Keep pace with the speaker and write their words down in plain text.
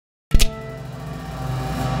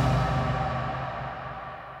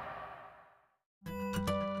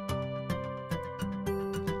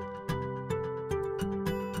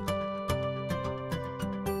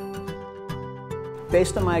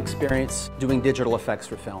Based on my experience doing digital effects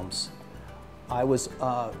for films, I was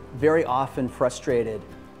very often frustrated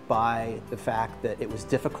by the fact that it was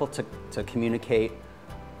difficult to communicate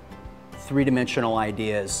three-dimensional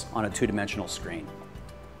ideas on a two-dimensional screen.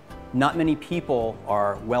 Not many people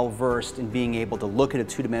are well-versed in being able to look at a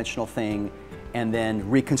two-dimensional thing and then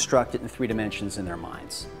reconstruct it in 3 dimensions in their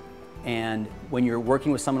minds. And when you're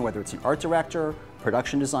working with someone, whether it's an art director,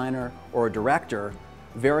 production designer, or a director,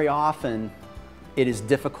 very often it is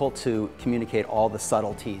difficult to communicate all the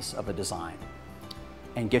subtleties of a design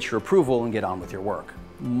and get your approval and get on with your work.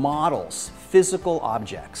 Models, physical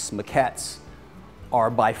objects, maquettes, are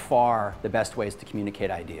by far the best ways to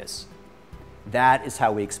communicate ideas. That is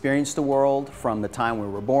how we experience the world from the time we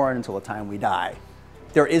were born until the time we die.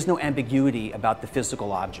 There is no ambiguity about the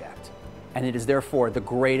physical object, and it is therefore the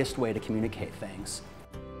greatest way to communicate things.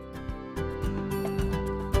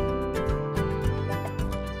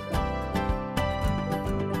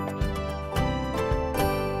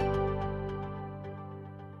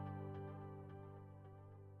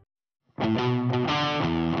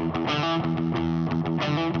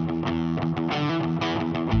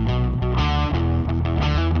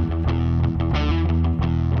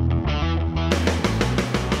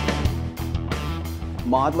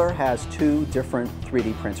 Moddler has 2 different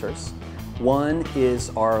 3D printers. One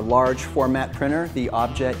is our large format printer, the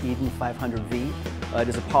Objet Eden 500V. It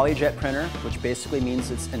is a polyjet printer, which basically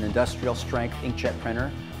means it's an industrial strength inkjet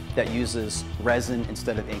printer that uses resin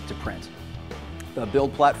instead of ink to print. The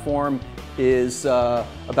build platform is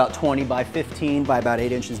about 20 by 15 by about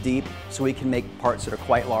 8 inches deep, so we can make parts that are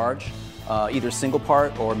quite large, either single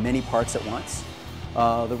part or many parts at once.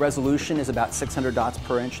 The resolution is about 600 dots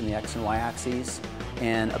per inch in the X and Y axes,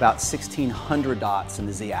 and about 1,600 dots in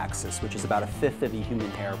the Z axis, which is about 1/5 of a human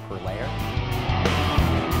hair per layer.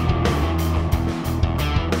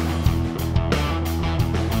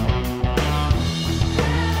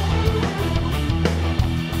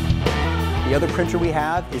 The other printer we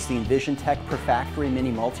have is the EnvisionTech PerFactory Mini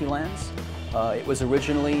Multi-Lens. It was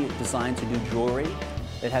originally designed to do jewelry.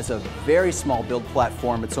 It has a very small build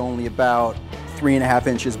platform. It's only about 3.5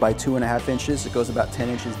 inches by 2.5 inches. It goes about 10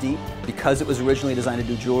 inches deep. Because it was originally designed to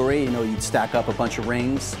do jewelry, you'd stack up a bunch of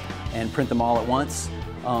rings and print them all at once.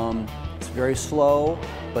 It's very slow,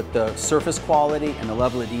 but the surface quality and the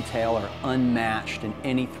level of detail are unmatched in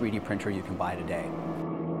any 3D printer you can buy today.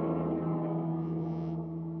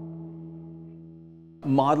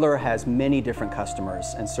 Moddler has many different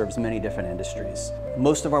customers and serves many different industries.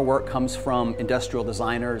 Most of our work comes from industrial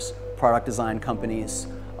designers, product design companies,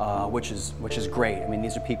 which is great. I mean,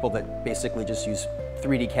 these are people that basically just use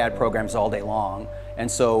 3D CAD programs all day long, and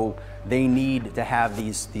so they need to have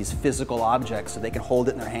these physical objects so they can hold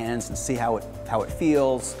it in their hands and see how it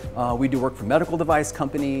feels. We do work for medical device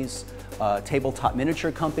companies, tabletop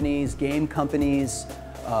miniature companies, game companies,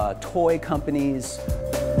 toy companies.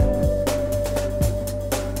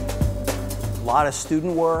 A lot of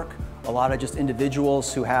student work, a lot of just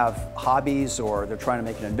individuals who have hobbies or they're trying to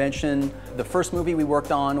make an invention. The first movie we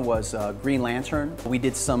worked on was Green Lantern. We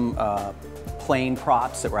did some plane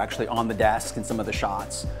props that were actually on the desk in some of the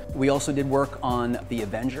shots. We also did work on the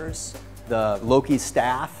Avengers, the Loki's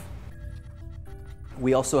staff.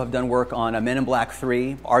 We also have done work on Men in Black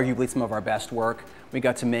 3, arguably some of our best work. We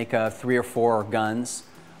got to make 3 or 4 guns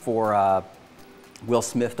for Will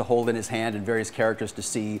Smith to hold in his hand and various characters to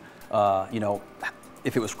see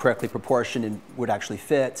if it was correctly proportioned and would actually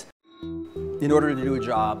fit. In order to do a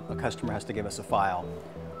job, a customer has to give us a file.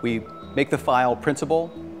 We make the file printable,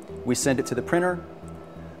 we send it to the printer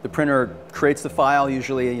creates the file,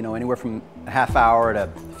 usually anywhere from a half hour to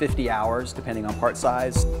 50 hours, depending on part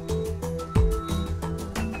size.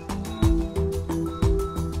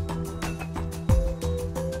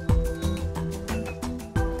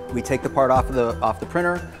 We take the part off the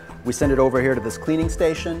printer, we send it over here to this cleaning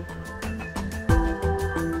station.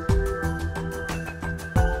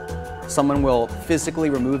 Someone will physically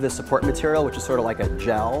remove the support material, which is sort of like a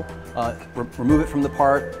gel, remove it from the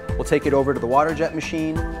part. We'll take it over to the water jet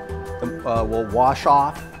machine. We'll wash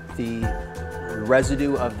off the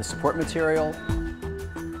residue of the support material.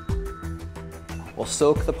 We'll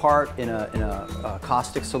soak the part in a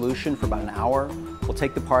caustic solution for about an hour. We'll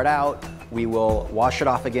take the part out. We will wash it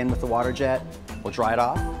off again with the water jet. We'll dry it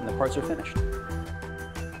off, and the parts are finished.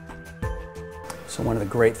 So one of the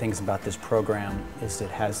great things about this program is it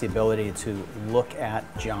has the ability to look at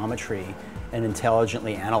geometry and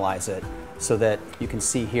intelligently analyze it, so that you can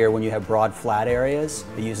see here when you have broad flat areas,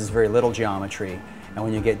 it uses very little geometry, and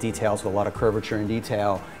when you get details with a lot of curvature and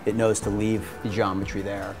detail, it knows to leave the geometry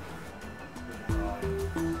there.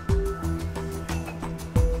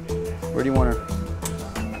 Where do you want to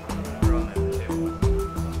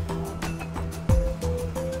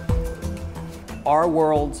Our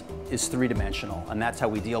world is three-dimensional, and that's how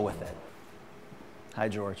we deal with it. Hi,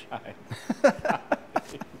 George. Hi.